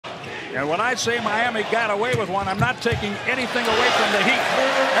And when I say Miami got away with one, I'm not taking anything away from the Heat.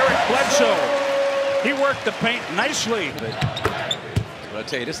 Eric Bledsoe, he worked the paint nicely. But I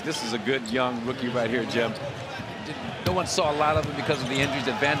tell you, this is a good young rookie right here, Jim. No one saw a lot of him because of the injuries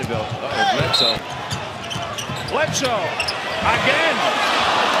at Vanderbilt. Bledsoe. Bledsoe again.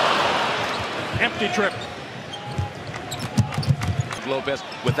 Empty trip. Lopez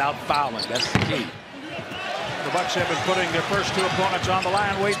without fouling. That's the key. The Bucks have been putting their first two opponents on the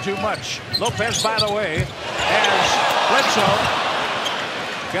line way too much. Lopez, by the way, as Bledsoe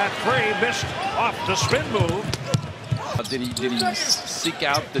got free, missed off the spin move. Did he seek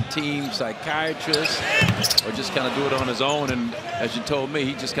out the team psychiatrist or just kind of do it on his own? And as you told me,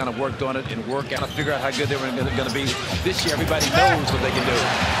 he just kind of worked on it and worked out to figure out how good they were going to be this year. Everybody knows what they can do.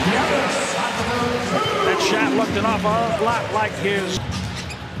 That shot looked an awful lot like his.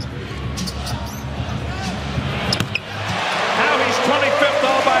 Now he's 25th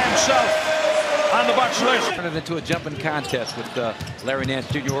all by himself on the Bucks list. Turned it into a jumping contest with Larry Nance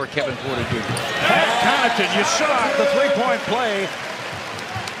Jr. or Kevin Porter Jr. Pat Connaughton, you saw the three-point play.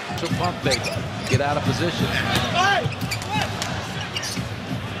 To pump fake, get out of position.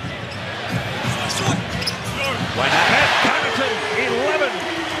 Why not? Pat Connaughton, 11.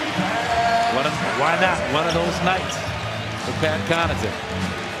 Why not? One of those nights for Pat Connaughton.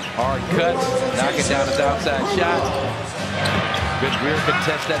 Hard cuts, knock it down his outside shot. Good rear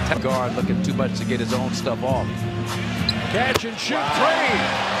contest that time. Guard looking too much to get his own stuff off. Catch and shoot three.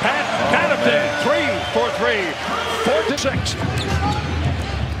 Pat Connaughton, 3 for 3. 4-6.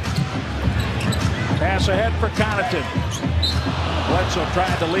 Pass ahead for Connaughton. Bledsoe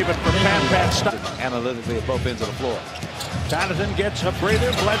trying to leave it for Pat. Stop. Analytically at both ends of the floor. Connaughton gets a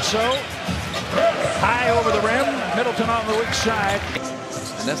breather. Bledsoe high over the rim. Middleton on the weak side.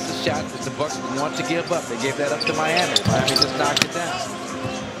 And that's the shot that the Bucks want to give up. They gave that up to Miami. Miami just knocked it down.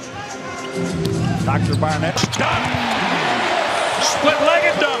 Dr. Barnett's done.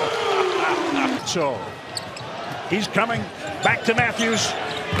 Split-legged dunk. So he's coming back to Matthews.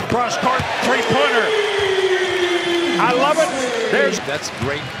 Cross court three-pointer. I love it. That's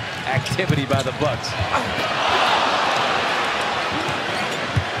great activity by the Bucks.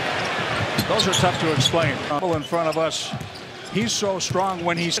 Those are tough to explain. In front of us. He's so strong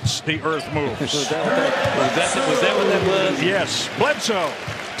when the earth moves. was that what that was? Yes. Bledsoe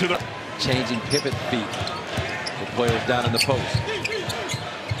to the changing pivot feet. The players down in the post.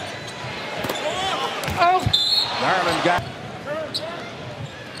 Oh! Garland got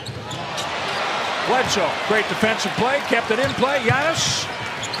Bledsoe. Great defensive play. Kept it in play. Giannis.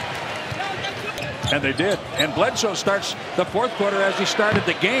 And they did. And Bledsoe starts the fourth quarter as he started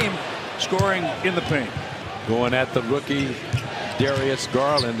the game, scoring in the paint. Going at the rookie Darius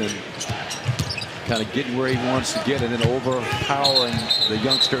Garland and kind of getting where he wants to get and then overpowering the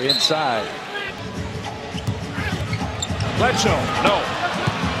youngster inside. Bledsoe, no.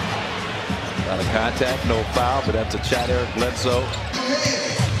 Not a contact, no foul, but that's a shot. Eric Bledsoe.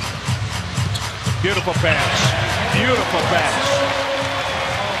 Beautiful pass. Beautiful pass.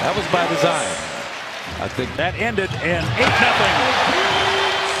 That was by design. I think that ended in 8-0.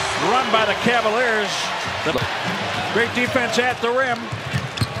 Run by the Cavaliers. Great defense at the rim.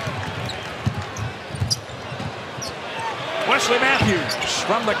 Wesley Matthews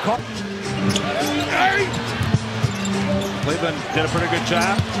from the court. Cleveland did a pretty good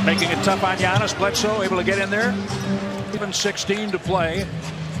job making it tough on Giannis. Bledsoe able to get in there. Even 16 to play.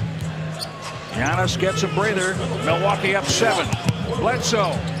 Giannis gets a breather. Milwaukee up 7.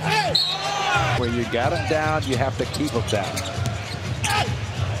 Bledsoe. Where you got him down, you have to keep him down.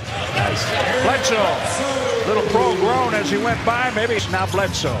 Nice. Bledsoe, little pro groan as he went by. Maybe it's now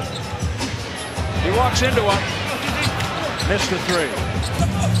Bledsoe. He walks into him. Missed the three.